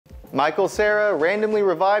Micheal Cera randomly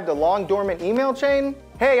revived a long-dormant email chain?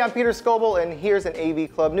 Hey, I'm Peter Scoble, and here's an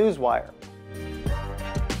AV Club Newswire.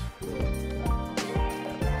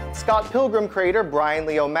 Scott Pilgrim creator Brian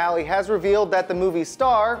Lee O'Malley has revealed that the movie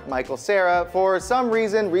star, Micheal Cera, for some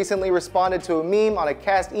reason recently responded to a meme on a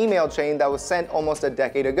cast email chain that was sent almost a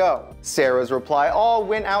decade ago. Cera's reply all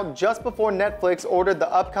went out just before Netflix ordered the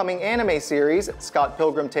upcoming anime series, Scott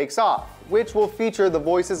Pilgrim Takes Off, which will feature the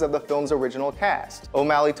voices of the film's original cast.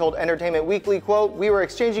 O'Malley told Entertainment Weekly, quote, "We were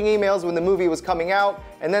exchanging emails when the movie was coming out,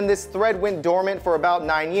 and then this thread went dormant for about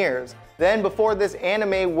 9 years. Then, before this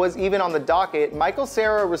anime was even on the docket, Micheal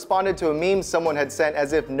Cera responded to a meme someone had sent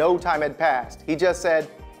as if no time had passed. He just said,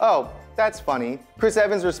 'Oh, that's funny.' Chris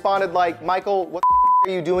Evans responded like, 'Micheal, what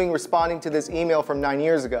the are you doing responding to this email from 9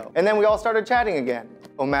 years ago?' And then we all started chatting again."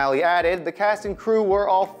 O'Malley added, "The cast and crew were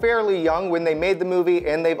all fairly young when they made the movie,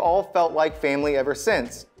 and they've all felt like family ever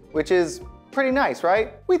since." Which is pretty nice,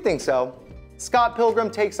 right? We think so. Scott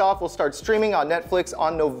Pilgrim Takes Off will start streaming on Netflix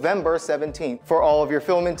on November 17th. For all of your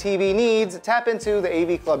film and TV needs, tap into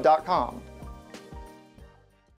theavclub.com.